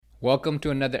Welcome to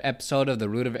another episode of the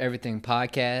Root of Everything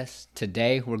podcast.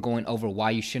 Today, we're going over why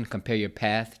you shouldn't compare your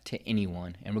path to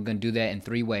anyone. And we're going to do that in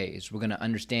three ways. We're going to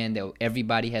understand that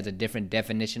everybody has a different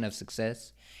definition of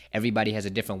success. Everybody has a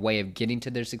different way of getting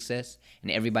to their success. And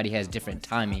everybody has different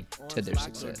timing to their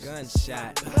success.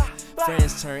 Gunshot.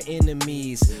 Friends turn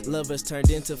enemies. Lovers turned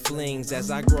into flings.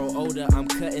 As I grow older, I'm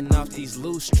cutting off these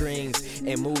loose strings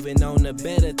and moving on to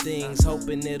better things,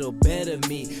 hoping it'll better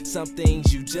me. Some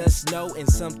things you just know and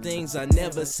some things I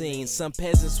never seen. Some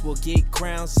peasants will get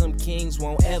crowns, some kings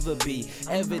won't ever be.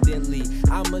 Evidently,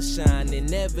 I'ma shine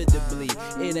inevitably.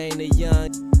 It ain't a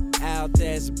young out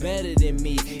that's better than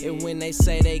me. And when they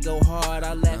say they go hard,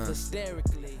 I laugh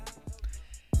hysterically.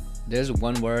 There's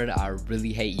one word I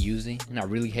really hate using, and I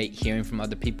really hate hearing from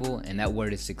other people, and that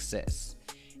word is success.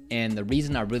 And the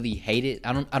reason I really hate it,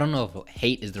 I don't know if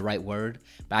hate is the right word,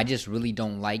 but I just really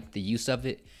don't like the use of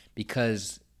it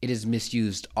because it is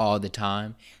misused all the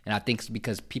time. And I think it's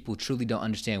because people truly don't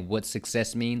understand what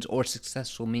success means or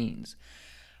successful means.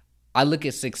 I look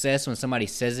at success when somebody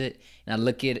says it, and I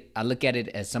look at it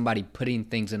as somebody putting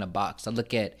things in a box. I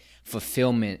look at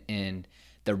fulfillment and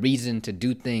the reason to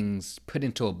do things put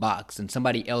into a box, and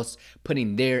somebody else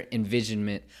putting their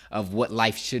envisionment of what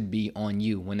life should be on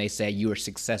you when they say you are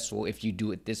successful if you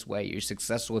do it this way, you're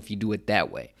successful if you do it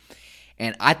that way.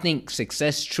 And I think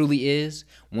success truly is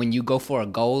when you go for a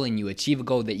goal and you achieve a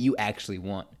goal that you actually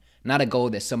want, not a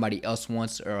goal that somebody else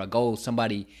wants or a goal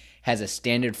somebody has a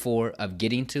standard for of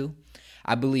getting to.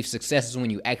 I believe success is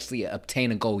when you actually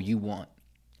obtain a goal you want.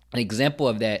 An example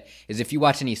of that is if you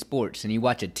watch any sports and you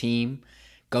watch a team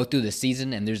go through the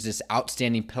season and there's this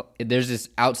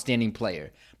outstanding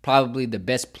player, probably the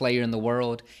best player in the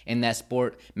world in that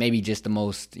sport, maybe just the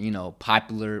most,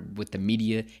 popular with the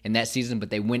media in that season, but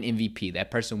they win MVP.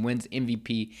 That person wins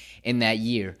MVP in that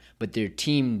year, but their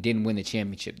team didn't win the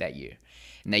championship that year.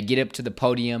 And they get up to the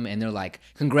podium and they're like,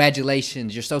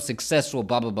 congratulations, you're so successful,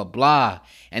 blah, blah, blah, blah.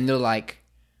 And they're like,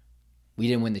 we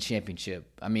didn't win the championship.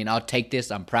 I mean, I'll take this.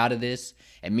 I'm proud of this.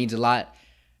 It means a lot,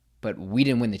 but we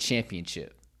didn't win the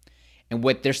championship. And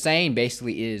what they're saying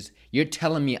basically is, you're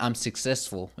telling me I'm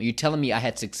successful. You're telling me I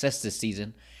had success this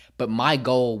season, but my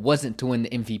goal wasn't to win the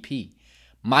MVP.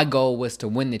 My goal was to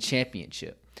win the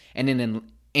championship. And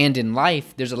in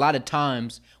life, there's a lot of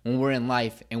times when we're in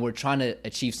life and we're trying to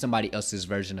achieve somebody else's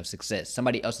version of success,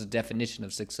 somebody else's definition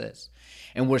of success.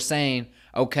 And we're saying,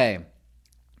 okay,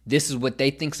 this is what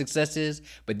they think success is,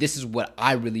 but this is what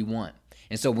I really want.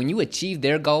 And so when you achieve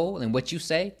their goal and what you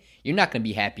say, you're not going to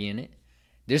be happy in it.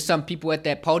 There's some people at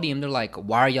that podium, they're like,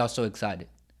 why are y'all so excited?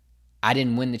 I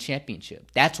didn't win the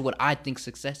championship. That's what I think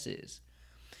success is.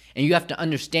 And you have to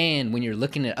understand when you're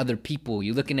looking at other people,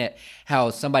 you're looking at how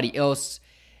somebody else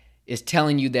is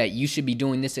telling you that you should be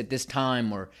doing this at this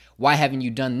time, or why haven't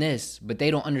you done this? But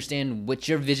they don't understand what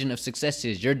your vision of success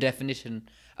is, your definition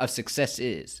of success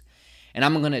is. And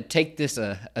I'm going to take this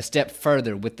a step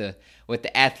further with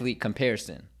the athlete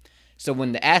comparison. So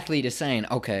when the athlete is saying,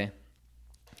 okay,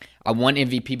 I won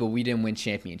MVP, but we didn't win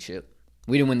championship.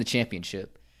 We didn't win the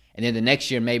championship. And then the next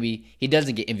year, maybe he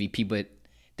doesn't get MVP, but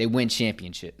they win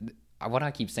championship. Why do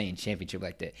I keep saying championship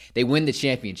like that? They win the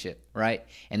championship, right?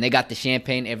 And they got the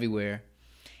champagne everywhere,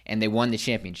 and they won the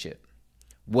championship.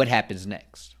 What happens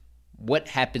next? What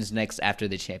happens next after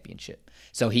the championship?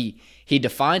 So he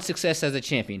defined success as a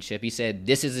championship. He said,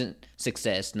 this isn't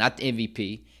success, not the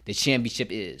MVP. The championship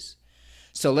is.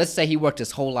 So let's say he worked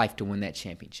his whole life to win that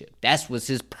championship. That was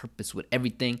his purpose with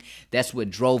everything. That's what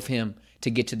drove him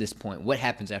to get to this point. What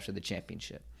happens after the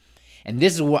championship? And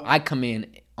this is where I come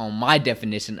in on my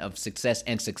definition of success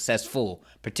and successful,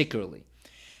 particularly.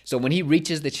 So when he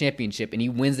reaches the championship and he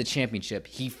wins the championship,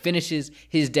 he finishes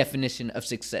his definition of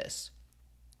success.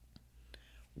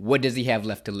 What does he have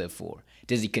left to live for?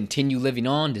 Does he continue living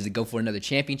on? Does he go for another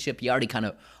championship? He already kind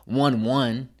of won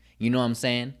one, you know what I'm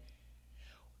saying?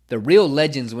 The real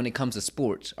legends when it comes to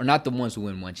sports are not the ones who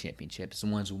win one championship. It's the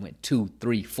ones who win 2,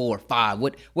 3, 4, 5.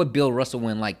 What Bill Russell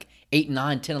win, like 8,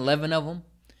 9, 10, 11 of them?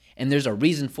 And there's a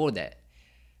reason for that.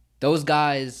 Those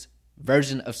guys'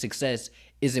 version of success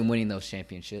isn't winning those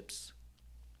championships.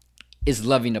 It's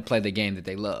loving to play the game that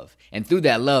they love. And through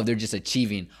that love, they're just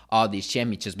achieving all these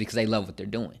championships because they love what they're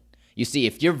doing. You see,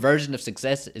 if your version of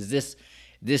success is this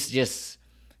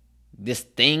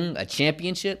thing, a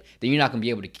championship, then you're not going to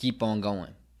be able to keep on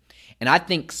going. And I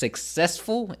think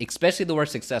successful, especially the word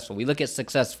successful, we look at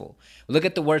successful. We look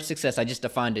at the word success, I just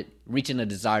defined it, reaching a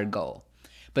desired goal.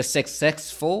 But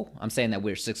successful, I'm saying that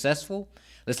we're successful.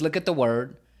 Let's look at the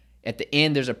word. At the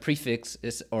end, there's a prefix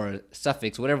or a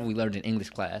suffix, whatever we learned in English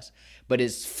class, but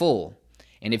it's full.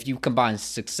 And if you combine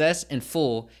success and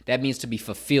full, that means to be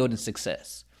fulfilled in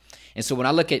success. And so when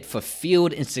I look at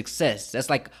fulfilled and success, that's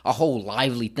like a whole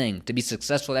lively thing. To be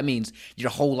successful, that means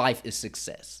your whole life is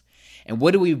success. And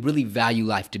what do we really value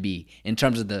life to be in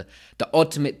terms of the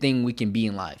ultimate thing we can be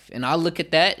in life? And I look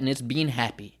at that and it's being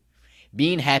happy.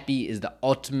 Being happy is the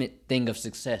ultimate thing of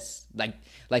success.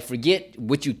 Like forget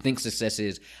what you think success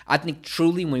is. I think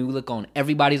truly when we look on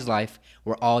everybody's life,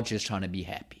 we're all just trying to be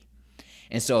happy.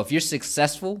 And so if you're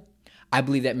successful, I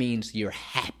believe that means you're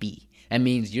happy. That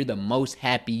means you're the most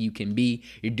happy you can be.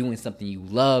 You're doing something you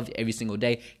love every single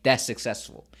day. That's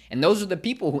successful. And those are the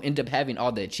people who end up having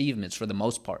all the achievements for the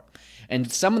most part.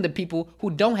 And some of the people who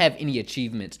don't have any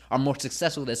achievements are more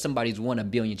successful than somebody who's won 1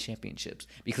 billion championships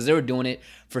because they were doing it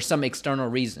for some external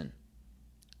reason.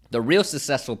 The real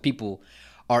successful people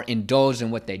are indulged in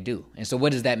what they do. And so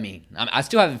what does that mean? I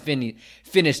still haven't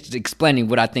finished explaining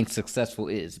what I think successful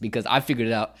is because I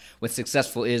figured out what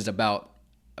successful is about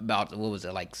what was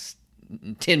it, like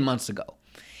 10 months ago.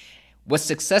 What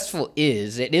successful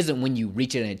is, it isn't when you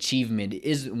reach an achievement. It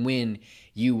isn't when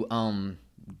you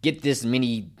get this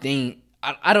many thing.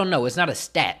 I don't know. It's not a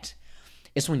stat.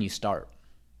 It's when you start.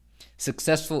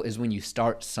 Successful is when you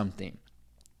start something.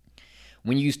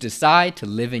 When you decide to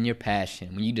live in your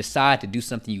passion, when you decide to do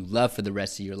something you love for the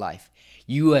rest of your life,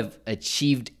 you have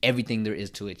achieved everything there is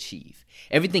to achieve.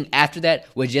 Everything after that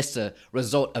was just a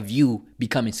result of you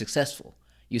becoming successful.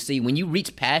 You see, when you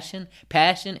reach passion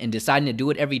and deciding to do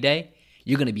it every day,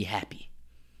 you're going to be happy.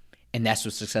 And that's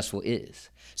what successful is.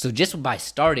 So just by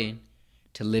starting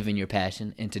to live in your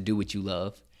passion and to do what you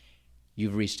love,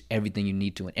 you've reached everything you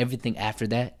need to. And everything after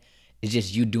that is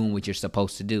just you doing what you're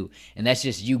supposed to do. And that's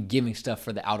just you giving stuff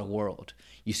for the outer world.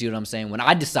 You see what I'm saying? When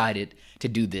I decided to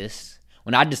do this,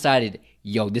 when I decided,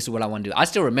 this is what I want to do. I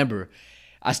still remember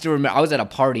I was at a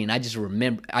party and it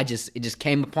just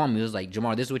came upon me. It was like,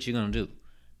 Jamar, this is what you're going to do.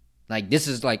 Like, this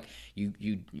is like, you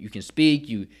can speak,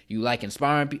 you like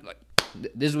inspiring people.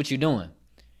 Like, this is what you're doing.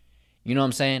 You know what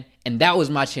I'm saying? And that was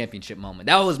my championship moment.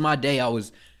 That was my day. I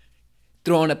was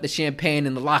throwing up the champagne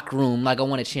in the locker room like I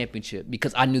won a championship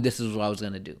because I knew this is what I was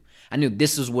going to do. I knew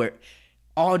this is where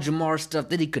all Jamar's stuff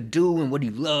that he could do and what he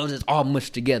loves is all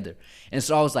mushed together. And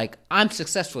so I was like, I'm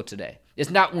successful today.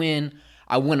 It's not when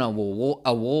I win an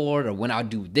award or when I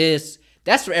do this.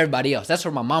 That's for everybody else. That's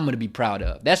for my mama to be proud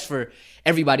of. That's for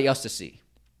everybody else to see.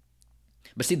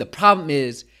 But see, the problem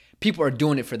is people are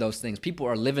doing it for those things. People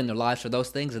are living their lives for those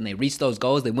things, and they reach those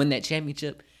goals. They win that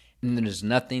championship, and then there's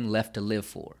nothing left to live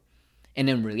for. And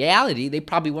in reality, they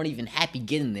probably weren't even happy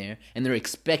getting there, and they're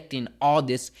expecting all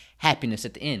this happiness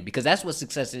at the end because that's what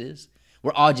success is.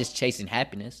 We're all just chasing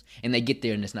happiness, and they get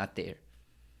there, and it's not there.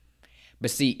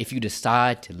 But see, if you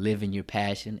decide to live in your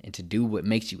passion and to do what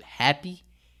makes you happy,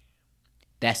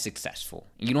 that's successful.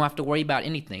 You don't have to worry about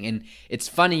anything. And it's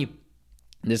funny,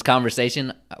 this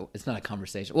conversation, it's not a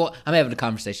conversation. Well, I'm having a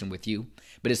conversation with you.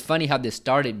 But it's funny how this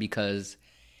started because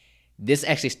this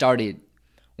actually started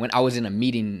when I was in a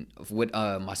meeting with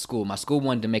my school. My school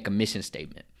wanted to make a mission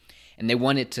statement. And they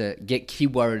wanted to get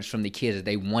keywords from the kids that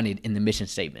they wanted in the mission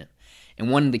statement. And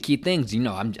one of the key things,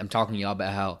 I'm talking to y'all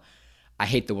about how I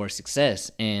hate the word success.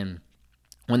 And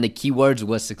one of the keywords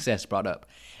was success brought up.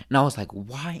 And I was like,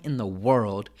 why in the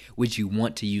world would you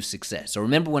want to use success? So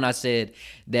remember when I said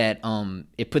that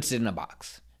it puts it in a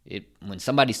box. When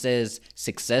somebody says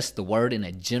success, the word in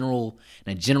a general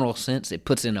sense, it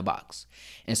puts it in a box.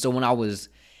 And so when I was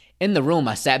in the room,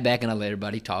 I sat back and I let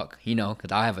everybody talk,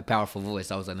 because I have a powerful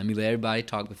voice. I was like, let me let everybody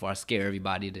talk before I scare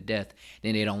everybody to death.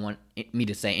 Then they don't want me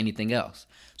to say anything else.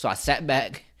 So I sat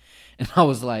back and I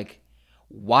was like,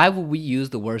 why would we use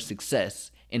the word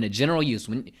success in a general use?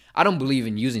 I don't believe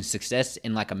in using success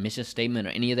in like a mission statement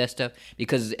or any of that stuff,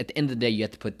 because at the end of the day, you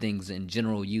have to put things in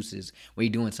general uses when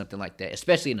you're doing something like that,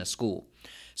 especially in a school.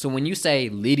 So when you say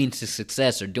leading to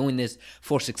success or doing this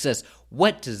for success,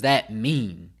 what does that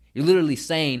mean? You're literally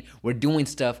saying we're doing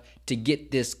stuff to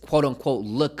get this quote unquote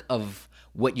look of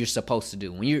what you're supposed to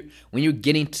do. When you're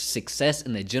getting to success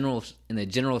in the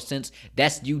general sense,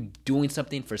 that's you doing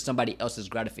something for somebody else's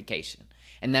gratification.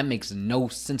 And that makes no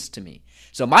sense to me.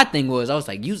 So my thing was, I was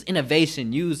like, use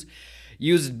innovation, use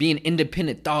being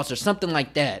independent thoughts or something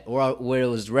like that, or where it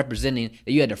was representing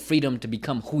that you had the freedom to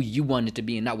become who you wanted to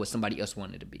be and not what somebody else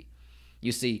wanted to be.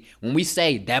 You see, when we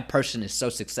say that person is so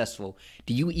successful,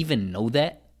 do you even know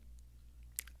that?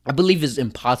 I believe it's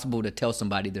impossible to tell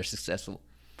somebody they're successful.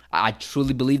 I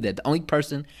truly believe that the only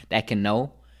person that can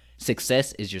know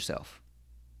success is yourself.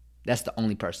 That's the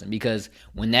only person, because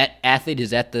when that athlete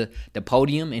is at the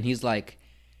podium and he's like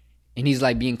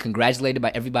being congratulated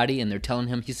by everybody and they're telling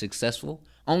him he's successful,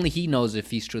 only he knows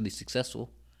if he's truly successful.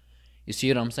 You see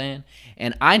what I'm saying?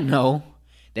 And I know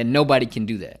then nobody can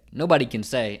do that. Nobody can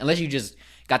say, unless you just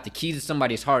got the keys to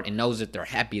somebody's heart and knows that they're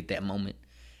happy at that moment.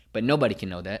 But nobody can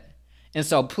know that. And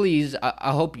so please,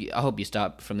 I hope you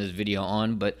stop from this video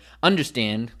on, but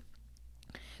understand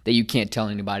that you can't tell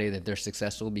anybody that they're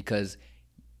successful, because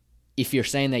if you're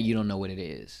saying that, you don't know what it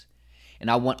is.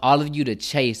 And I want all of you to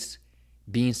chase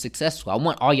being successful. I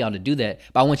want all y'all to do that,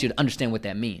 but I want you to understand what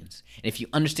that means. And if you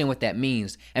understand what that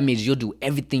means you'll do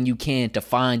everything you can to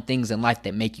find things in life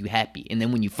that make you happy. And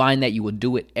then when you find that, you will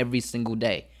do it every single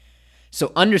day.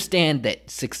 So understand that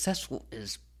successful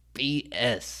is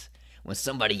BS when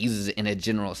somebody uses it in a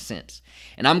general sense.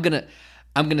 And I'm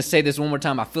gonna say this one more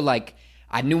time. I feel like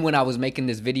I knew when I was making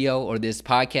this video or this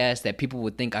podcast that people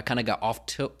would think I kind of got off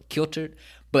kiltered,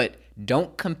 but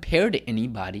don't compare to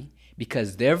anybody,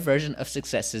 because their version of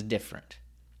success is different.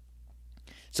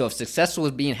 So if successful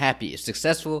is being happy,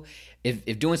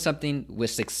 if doing something with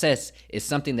success is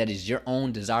something that is your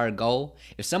own desired goal,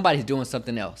 if somebody's doing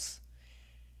something else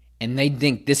and they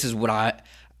think this is what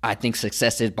I think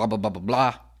success is, blah, blah, blah, blah,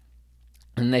 blah,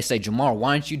 and they say, Jamar,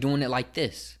 why aren't you doing it like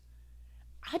this?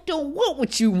 I don't want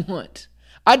what you want.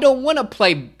 I don't want to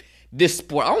play this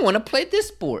sport. I want to play this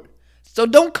sport. So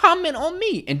don't comment on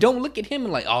me and don't look at him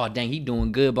and like, oh, dang, he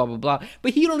doing good, blah, blah, blah.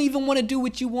 But he don't even want to do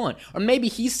what you want. Or maybe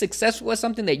he's successful at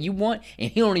something that you want and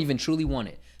he don't even truly want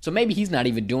it. So maybe he's not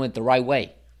even doing it the right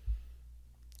way.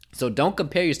 So don't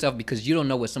compare yourself, because you don't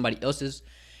know what somebody else's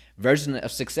version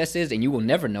of success is, and you will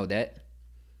never know that.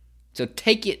 So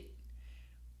take it.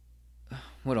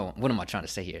 What am I trying to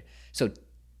say here? So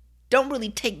don't really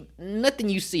take nothing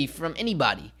you see from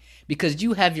anybody, because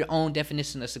you have your own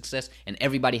definition of success and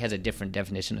everybody has a different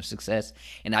definition of success.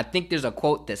 And I think there's a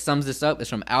quote that sums this up. It's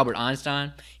from Albert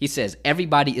Einstein. He says,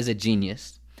 everybody is a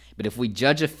genius, but if we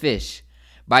judge a fish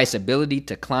by its ability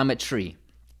to climb a tree,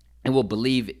 it will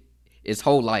believe its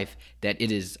whole life that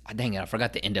it is, dang it, I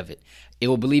forgot the end of it. It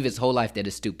will believe its whole life that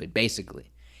it's stupid,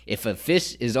 basically. If a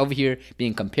fish is over here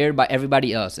being compared by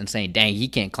everybody else and saying, dang, he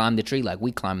can't climb the tree like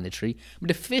we climb the tree, but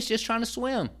the fish is trying to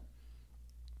swim.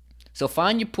 So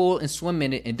find your pool and swim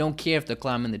in it, and don't care if they're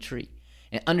climbing the tree.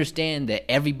 And understand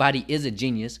that everybody is a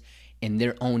genius in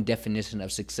their own definition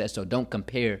of success. So don't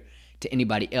compare to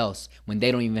anybody else when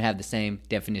they don't even have the same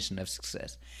definition of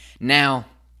success. Now,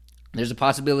 there's a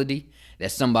possibility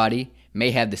that somebody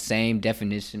may have the same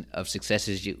definition of success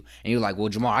as you. And you're like, well,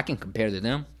 Jamar, I can compare to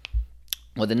them.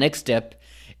 Well, the next step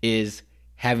is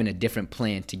having a different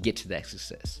plan to get to that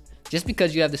success. Just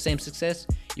because you have the same success,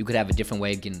 you could have a different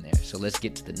way of getting there. So let's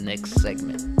get to the next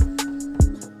segment.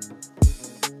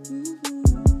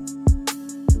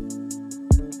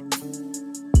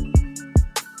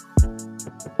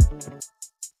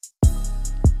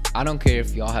 I don't care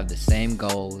if y'all have the same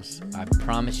goals. I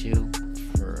promise you,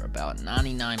 for about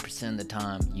 99% of the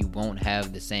time, you won't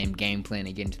have the same game plan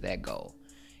to get into that goal.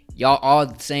 Y'all all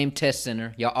the same test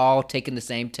center. Y'all all taking the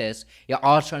same test. Y'all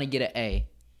all trying to get an A.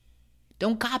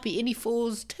 Don't copy any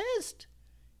fool's test.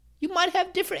 You might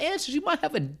have different answers. You might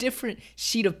have a different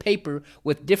sheet of paper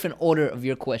with different order of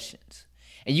your questions.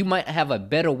 And you might have a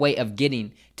better way of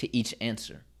getting to each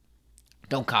answer.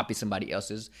 Don't copy somebody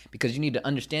else's, because you need to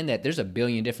understand that there's a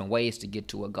billion different ways to get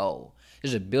to a goal.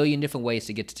 There's a billion different ways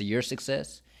to get to your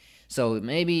success. So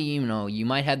maybe, you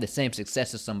might have the same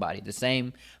success as somebody, the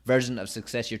same version of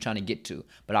success you're trying to get to,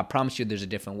 but I promise you there's a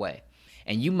different way.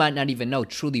 And you might not even know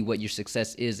truly what your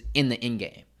success is in the end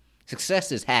game.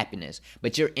 Success is happiness,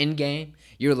 but your end game,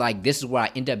 you're like, this is where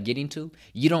I end up getting to.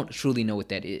 You don't truly know what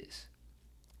that is.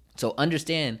 So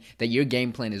understand that your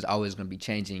game plan is always going to be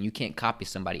changing, and you can't copy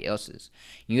somebody else's.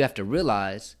 You have to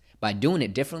realize by doing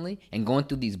it differently and going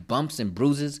through these bumps and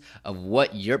bruises of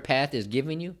what your path is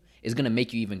giving you is going to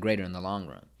make you even greater in the long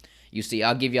run. You see,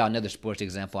 I'll give y'all another sports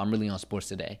example. I'm really on sports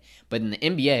today. But in the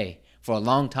NBA, for a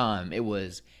long time, it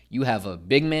was you have a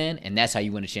big man, and that's how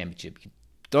you win a championship. You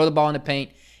throw the ball in the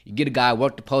paint, you get a guy,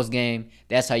 work the post game,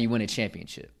 that's how you win a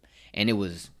championship. And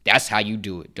that's how you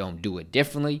do it. Don't do it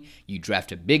differently. You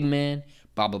draft a big man,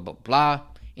 blah, blah, blah, blah.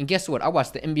 And guess what? I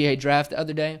watched the NBA draft the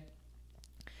other day.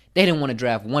 They didn't want to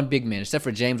draft one big man except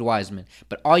for James Wiseman.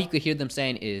 But all you could hear them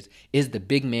saying is the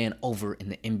big man over in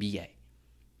the NBA?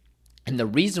 And the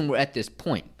reason we're at this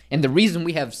point, and the reason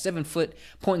we have 7-foot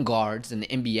point guards in the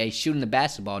NBA shooting the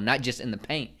basketball, not just in the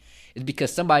paint, is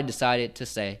because somebody decided to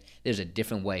say there's a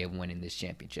different way of winning this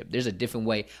championship. There's a different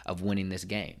way of winning this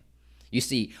game. You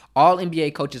see, all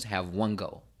NBA coaches have one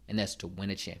goal, and that's to win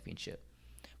a championship.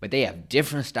 But they have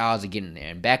different styles of getting there.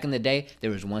 And back in the day,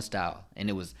 there was one style, and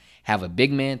it was have a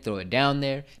big man throw it down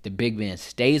there. The big man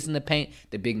stays in the paint.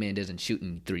 The big man doesn't shoot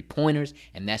any three-pointers,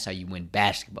 and that's how you win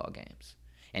basketball games.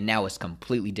 And now it's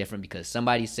completely different because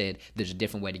somebody said there's a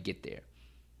different way to get there.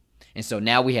 And so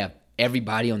now we have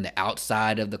everybody on the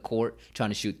outside of the court trying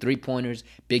to shoot three-pointers.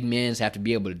 Big men have to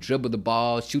be able to dribble the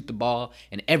ball, shoot the ball,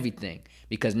 and everything.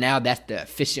 Because now that's the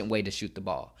efficient way to shoot the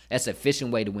ball. That's the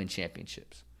efficient way to win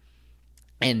championships.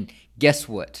 And guess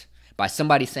what? By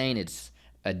somebody saying it's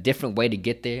a different way to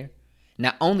get there,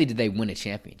 not only did they win a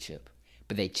championship,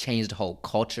 but they changed the whole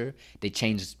culture. They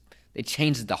changed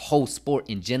the whole sport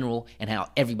in general and how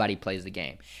everybody plays the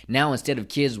game. Now, instead of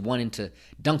kids wanting to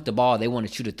dunk the ball, they want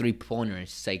to shoot a three-pointer and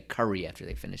say Curry after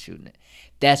they finish shooting it.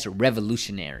 That's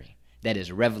revolutionary. That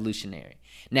is revolutionary.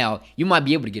 Now, you might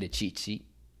be able to get a cheat sheet.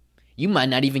 You might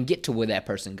not even get to where that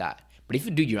person got. But if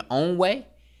you do your own way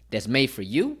that's made for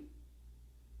you,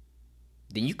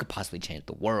 then you could possibly change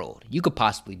the world. You could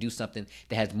possibly do something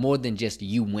that has more than just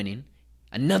you winning.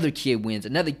 Another kid wins.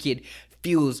 Another kid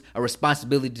feels a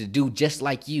responsibility to do just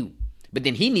like you. But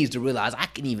then he needs to realize, I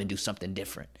can even do something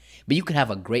different. But you could have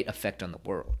a great effect on the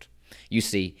world. You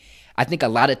see, I think a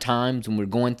lot of times when we're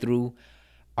going through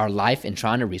our life and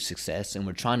trying to reach success and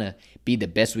we're trying to be the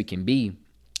best we can be,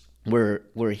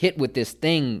 we're hit with this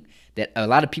thing that a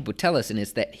lot of people tell us, and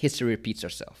it's that history repeats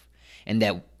itself. And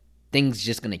that things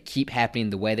just going to keep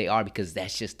happening the way they are because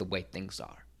that's just the way things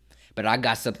are. But I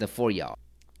got something for y'all.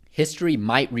 History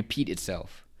might repeat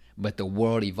itself, but the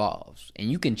world evolves.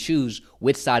 And you can choose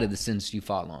which side of the sentence you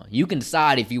fall on. You can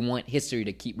decide if you want history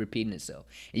to keep repeating itself.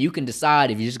 And you can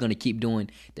decide if you're just going to keep doing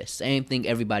the same thing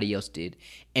everybody else did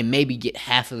and maybe get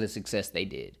half of the success they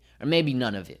did, or maybe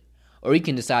none of it. Or you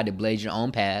can decide to blaze your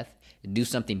own path, do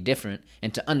something different,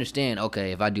 and to understand,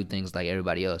 okay, if I do things like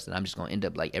everybody else, then I'm just going to end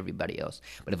up like everybody else.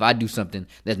 But if I do something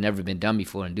that's never been done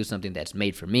before and do something that's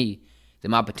made for me, then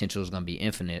my potential is going to be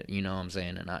infinite, you know what I'm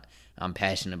saying? And I'm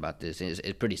passionate about this. It's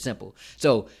pretty simple.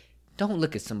 So don't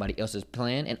look at somebody else's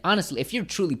plan. And honestly, if you're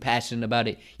truly passionate about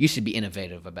it, you should be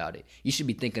innovative about it. You should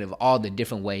be thinking of all the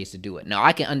different ways to do it. Now,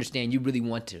 I can understand you really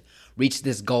want to reach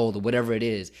this goal or whatever it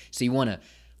is. So you want to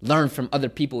learn from other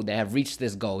people that have reached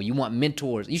this goal. You want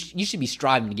mentors. You should be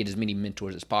striving to get as many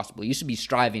mentors as possible. You should be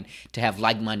striving to have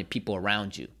like-minded people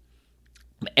around you.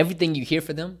 But everything you hear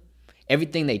from them,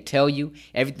 everything they tell you,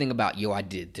 everything about, I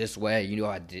did it this way,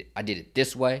 I did it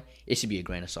this way, it should be a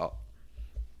grain of salt.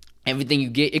 Everything you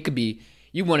get, it could be,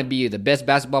 you want to be the best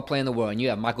basketball player in the world and you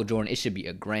have Michael Jordan, it should be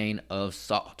a grain of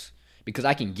salt. Because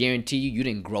I can guarantee you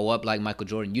didn't grow up like Michael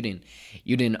Jordan.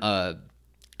 You didn't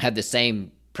have the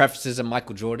same preferences of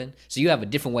Michael Jordan. So you have a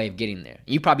different way of getting there.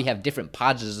 You probably have different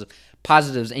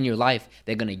positives in your life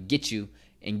that are going to get you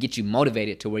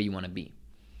motivated to where you want to be.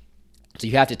 So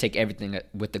you have to take everything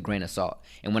with a grain of salt.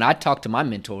 And when I talk to my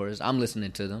mentors, I'm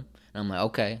listening to them. And I'm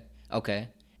like, okay.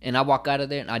 And I walk out of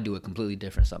there and I do it completely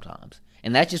different sometimes.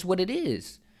 And that's just what it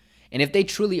is. And if they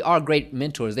truly are great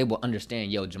mentors, they will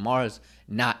understand, Jamar's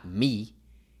not me.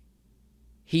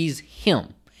 He's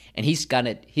him. And he's got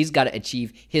to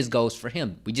achieve his goals for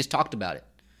him. We just talked about it.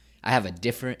 I have a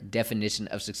different definition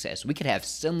of success. We could have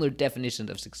similar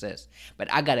definitions of success,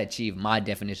 but I got to achieve my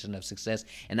definition of success,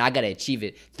 and I got to achieve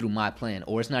it through my plan,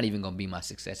 or it's not even going to be my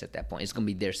success at that point. It's going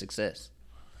to be their success.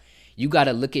 You got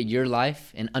to look at your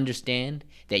life and understand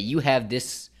that you have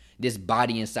this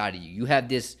body inside of you. You have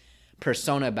this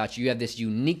persona about you. You have this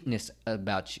uniqueness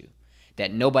about you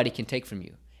that nobody can take from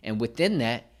you. And within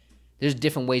that, there's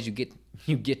different ways you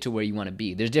get to where you want to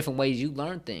be. There's different ways you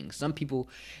learn things. Some people,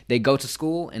 they go to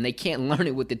school and they can't learn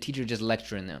it with the teacher just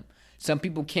lecturing them. Some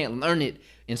people can't learn it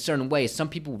in certain ways. Some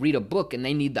people read a book and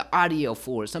they need the audio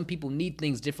for it. Some people need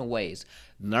things different ways.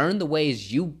 Learn the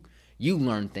ways you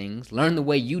learn things. Learn the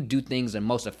way you do things are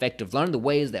most effective. Learn the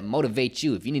ways that motivate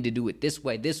you. If you need to do it this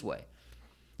way, this way.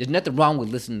 There's nothing wrong with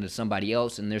listening to somebody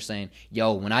else and they're saying,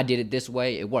 when I did it this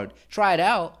way, it worked. Try it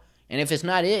out. And if it's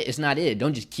not it, it's not it.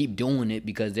 Don't just keep doing it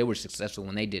because they were successful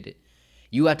when they did it.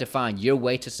 You have to find your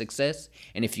way to success.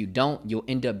 And if you don't, you'll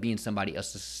end up being somebody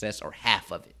else's success or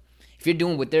half of it. If you're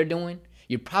doing what they're doing,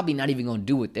 you're probably not even going to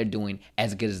do what they're doing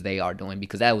as good as they are doing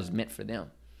because that was meant for them.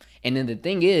 And then the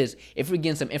thing is, if we're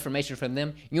getting some information from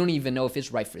them, you don't even know if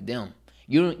it's right for them.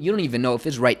 You don't even know if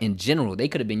it's right in general. They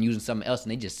could have been using something else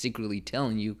and they just secretly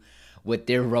telling you what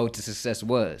their road to success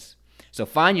was. So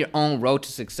find your own road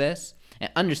to success. And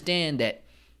understand that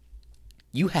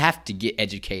you have to get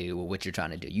educated with what you're trying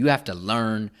to do. You have to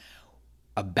learn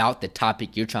about the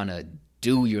topic you're trying to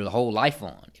do your whole life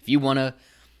on. If you want to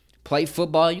play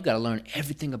football, you got to learn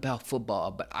everything about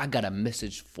football. But I got a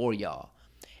message for y'all.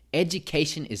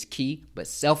 Education is key, but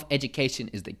self-education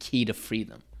is the key to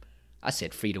freedom. I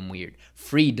said freedom weird.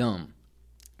 Freedom.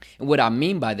 And what I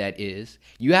mean by that is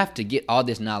you have to get all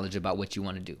this knowledge about what you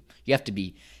want to do. You have to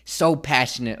be so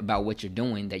passionate about what you're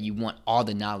doing that you want all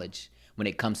the knowledge when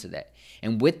it comes to that.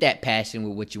 And with that passion,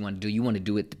 with what you want to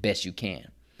do it the best you can.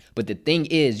 But the thing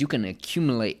is, you can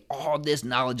accumulate all this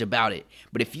knowledge about it,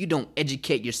 but if you don't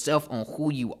educate yourself on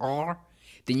who you are,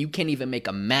 then you can't even make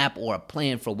a map or a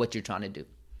plan for what you're trying to do.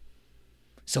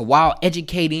 So while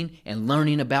educating and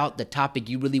learning about the topic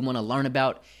you really want to learn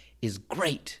about is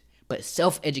great, but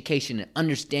self-education and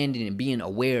understanding and being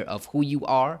aware of who you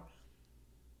are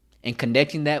and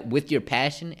connecting that with your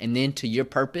passion and then to your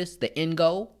purpose, the end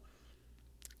goal,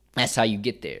 that's how you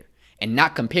get there. And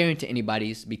not comparing to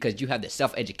anybody's, because you have the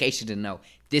self-education to know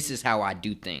this is how I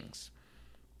do things.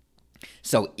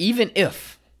 So even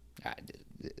if,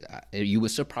 you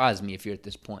would surprise me if you're at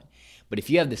this point, but if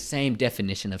you have the same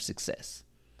definition of success,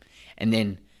 and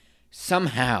then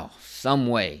somehow, some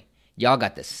way, y'all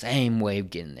got the same way of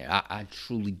getting there, I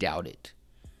truly doubt it.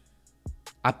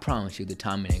 I promise you the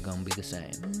timing ain't gonna be the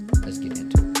same. Let's get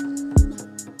into it.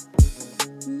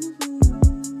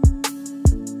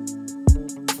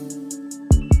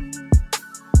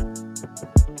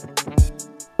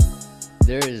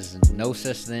 There is no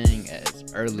such thing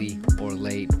as early or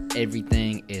late.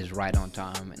 Everything is right on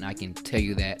time, and I can tell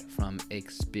you that from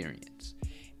experience.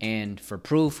 And for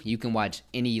proof, you can watch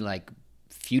any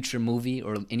future movie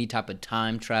or any type of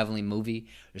time traveling movie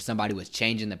where somebody was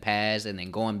changing the past and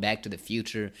then going back to the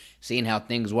future, seeing how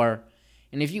things were.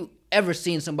 And if you ever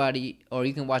seen somebody, or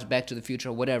you can watch Back to the Future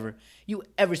or whatever, you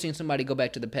ever seen somebody go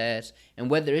back to the past, and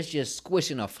whether it's just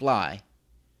squishing a fly,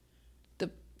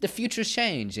 the future's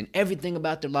changed and everything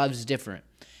about their lives is different.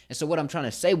 And so what I'm trying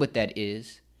to say with that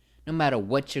is, no matter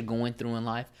what you're going through in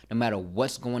life, no matter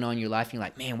what's going on in your life, you're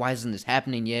like, man, why isn't this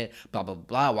happening yet? Blah, blah,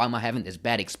 blah. Why am I having this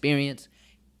bad experience?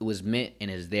 It was meant and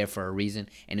is there for a reason.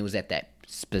 And it was at that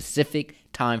specific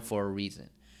time for a reason.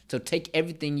 So take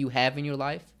everything you have in your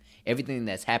life, everything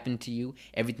that's happened to you,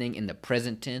 everything in the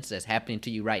present tense that's happening to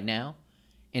you right now,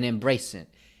 and embrace it.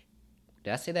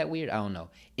 Did I say that weird? I don't know.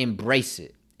 Embrace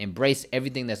it. Embrace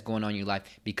everything that's going on in your life,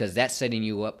 because that's setting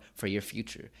you up for your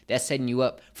future. That's setting you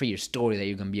up for your story that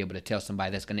you're going to be able to tell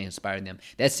somebody that's going to inspire them.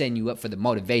 That's setting you up for the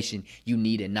motivation you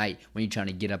need at night when you're trying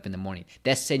to get up in the morning.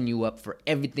 That's setting you up for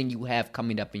everything you have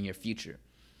coming up in your future.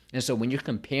 And so when you're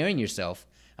comparing yourself,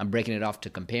 I'm breaking it off to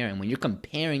comparing. When you're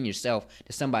comparing yourself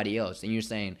to somebody else and you're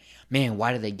saying, man,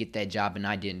 why did they get that job and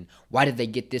I didn't? Why did they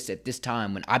get this at this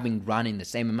time when I've been grinding the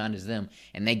same amount as them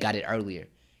and they got it earlier?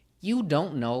 You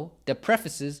don't know the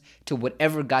prefaces to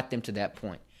whatever got them to that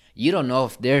point. You don't know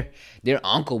if their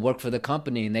uncle worked for the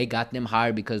company and they got them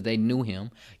hired because they knew him.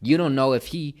 You don't know if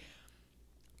he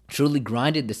truly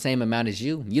grinded the same amount as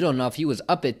you. You don't know if he was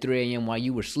up at 3 a.m. while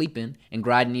you were sleeping and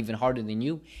grinding even harder than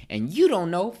you. And you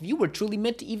don't know if you were truly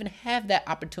meant to even have that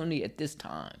opportunity at this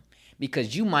time,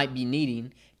 because you might be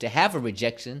needing to have a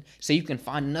rejection so you can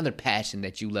find another passion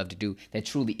that you love to do that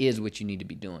truly is what you need to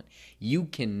be doing. You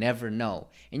can never know.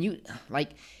 And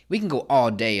we can go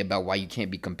all day about why you can't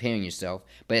be comparing yourself,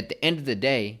 but at the end of the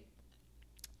day,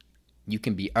 you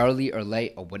can be early or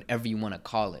late or whatever you want to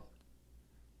call it.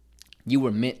 You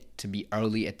were meant to be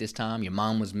early at this time. Your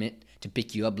mom was meant to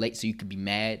pick you up late so you could be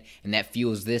mad, and that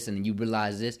fuels this, and then you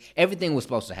realize this. Everything was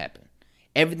supposed to happen.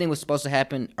 Everything was supposed to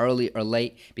happen early or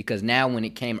late, because now when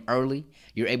it came early,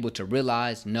 you're able to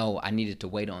realize, no, I needed to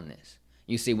wait on this.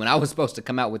 You see, when I was supposed to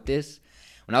come out with this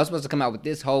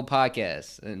whole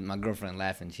podcast, and my girlfriend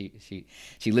laughing,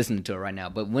 she listening to it right now.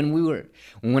 But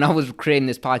when I was creating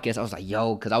this podcast, I was like,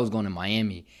 yo, because I was going to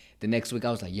Miami the next week.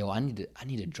 I was like, yo, I need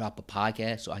to drop a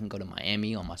podcast so I can go to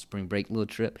Miami on my spring break little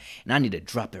trip, and I need to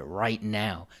drop it right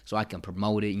now so I can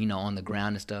promote it, on the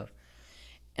ground and stuff.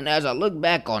 And as I look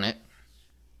back on it,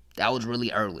 that was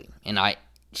really early, and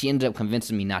she ended up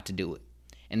convincing me not to do it,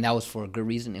 and that was for a good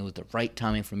reason. It was the right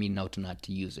timing for me not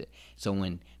to use it. So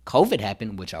when COVID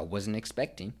happened, which I wasn't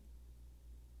expecting,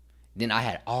 then I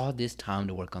had all this time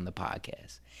to work on the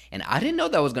podcast, and I didn't know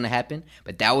that was going to happen,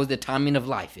 but that was the timing of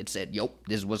life. It said, yo,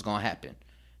 this is what's going to happen,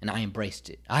 and I embraced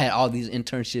it. I had all these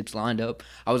internships lined up.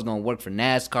 I was going to work for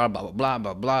NASCAR, blah, blah, blah,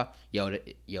 blah, blah.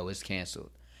 Yo, it's canceled.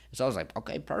 So I was like,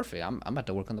 okay, perfect. I'm about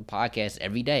to work on the podcast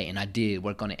every day. And I did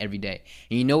work on it every day.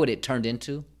 And you know what it turned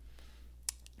into?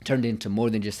 It turned into more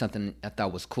than just something I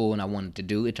thought was cool and I wanted to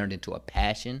do. It turned into a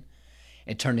passion.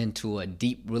 It turned into a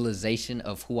deep realization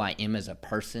of who I am as a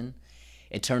person.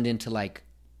 It turned into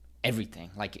everything.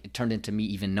 It turned into me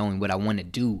even knowing what I want to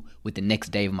do with the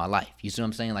next day of my life. You see what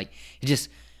I'm saying?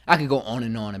 I could go on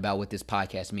and on about what this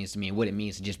podcast means to me and what it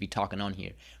means to just be talking on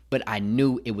here. But I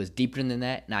knew it was deeper than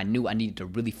that, and I knew I needed to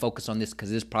really focus on this because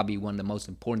this is probably one of the most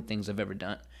important things I've ever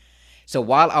done. So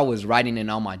while I was writing in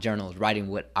all my journals, writing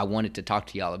what I wanted to talk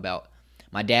to y'all about,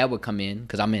 My dad would come in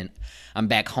because I'm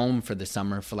back home for the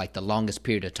summer for like the longest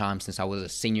period of time since I was a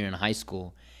senior in high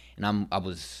school, and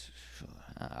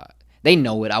they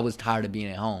know it. I was tired of being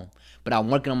at home, but I'm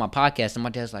working on my podcast, and my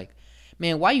dad's like,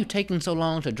 man, why are you taking so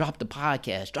long to drop the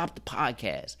podcast? Drop the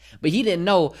podcast. But he didn't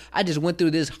know I just went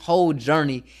through this whole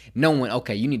journey knowing,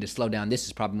 okay, you need to slow down. This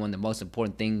is probably one of the most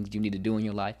important things you need to do in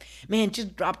your life. Man,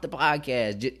 just drop the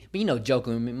podcast. But,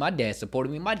 joking with me, my dad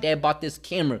supported me. My dad bought this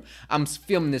camera I'm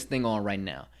filming this thing on right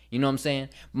now. You know what I'm saying?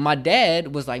 My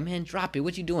dad was like, man, drop it.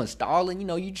 What you doing? Stalling?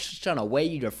 You just trying to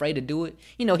wait. You're afraid to do it.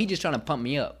 He just trying to pump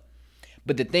me up.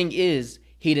 But the thing is,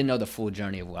 he didn't know the full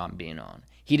journey of what I'm being on.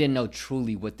 He didn't know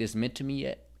truly what this meant to me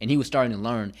yet. And he was starting to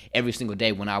learn every single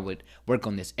day when I would work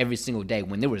on this, every single day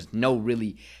when there was no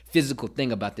really physical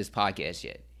thing about this podcast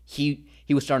yet. He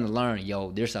was starting to learn,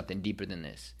 there's something deeper than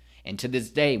this. And to this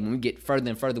day, when we get further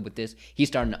and further with this, he's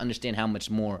starting to understand how much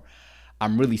more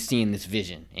I'm really seeing this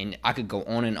vision. And I could go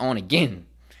on and on again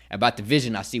about the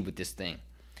vision I see with this thing.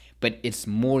 But it's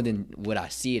more than what I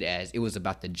see it as. It was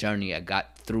about the journey I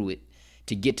got through it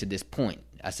to get to this point.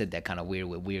 I said that kind of weird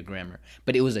with weird grammar.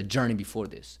 But it was a journey before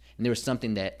this. And there was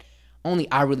something that only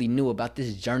I really knew about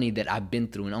this journey that I've been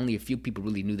through. And only a few people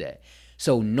really knew that.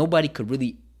 So nobody could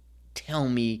really tell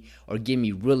me or give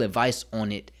me real advice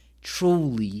on it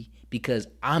truly, because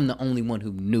I'm the only one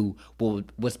who knew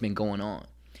what's been going on.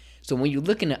 So when you're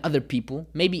looking at other people,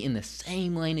 maybe in the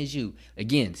same lane as you,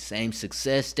 again, same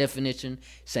success definition,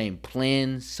 same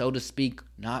plan, so to speak,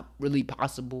 not really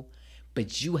possible,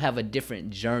 but you have a different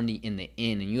journey in the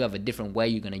end, and you have a different way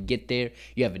you're going to get there.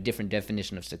 You have a different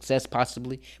definition of success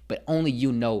possibly, but only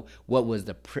you know what was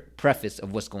the preface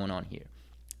of what's going on here.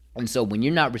 And so when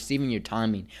you're not receiving your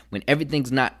timing, when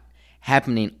everything's not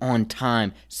happening on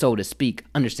time, so to speak,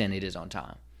 understand it is on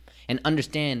time. And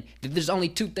understand that there's only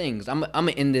two things. I'm going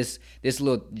to end this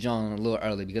little John a little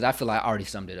early because I feel like I already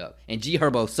summed it up. And G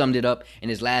Herbo summed it up in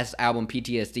his last album,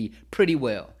 PTSD, pretty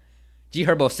well. G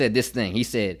Herbo said this thing. He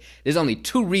said, there's only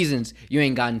two reasons you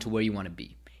ain't gotten to where you want to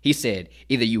be. He said,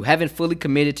 either you haven't fully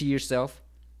committed to yourself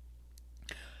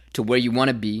to where you want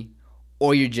to be,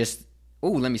 or you're just,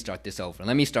 let me start this over.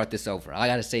 I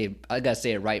got to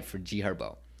say it right for G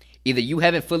Herbo. Either you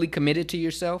haven't fully committed to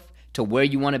yourself to where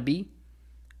you want to be,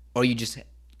 or you just,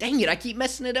 dang it, I keep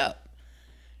messing it up.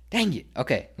 Dang it.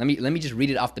 Okay, let me just read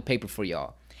it off the paper for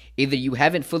y'all. Either you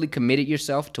haven't fully committed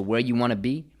yourself to where you want to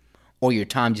be, or your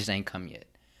time just ain't come yet.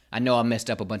 I know I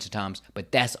messed up a bunch of times,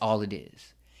 but that's all it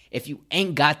is. If you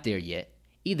ain't got there yet,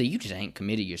 either you just ain't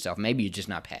committed yourself. Maybe you're just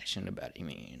not passionate about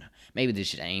it. Maybe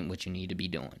this just ain't what you need to be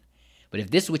doing. But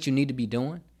if this is what you need to be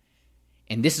doing,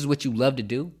 and this is what you love to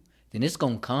do, then it's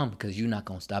going to come because you're not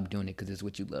going to stop doing it because it's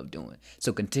what you love doing.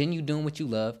 So continue doing what you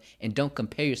love and don't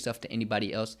compare yourself to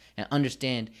anybody else, and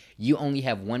understand you only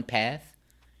have one path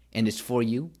and it's for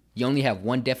you. You only have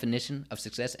one definition of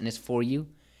success and it's for you.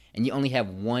 And you only have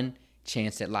one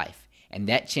chance at life. And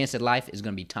that chance at life is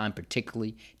going to be timed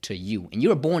particularly to you. And you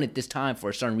were born at this time for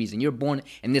a certain reason. You're born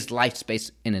in this life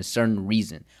space in a certain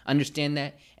reason. Understand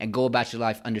that and go about your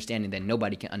life understanding that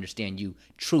nobody can understand you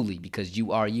truly, because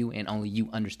you are you and only you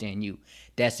understand you.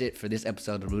 That's it for this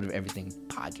episode of the Root of Everything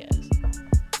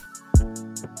podcast.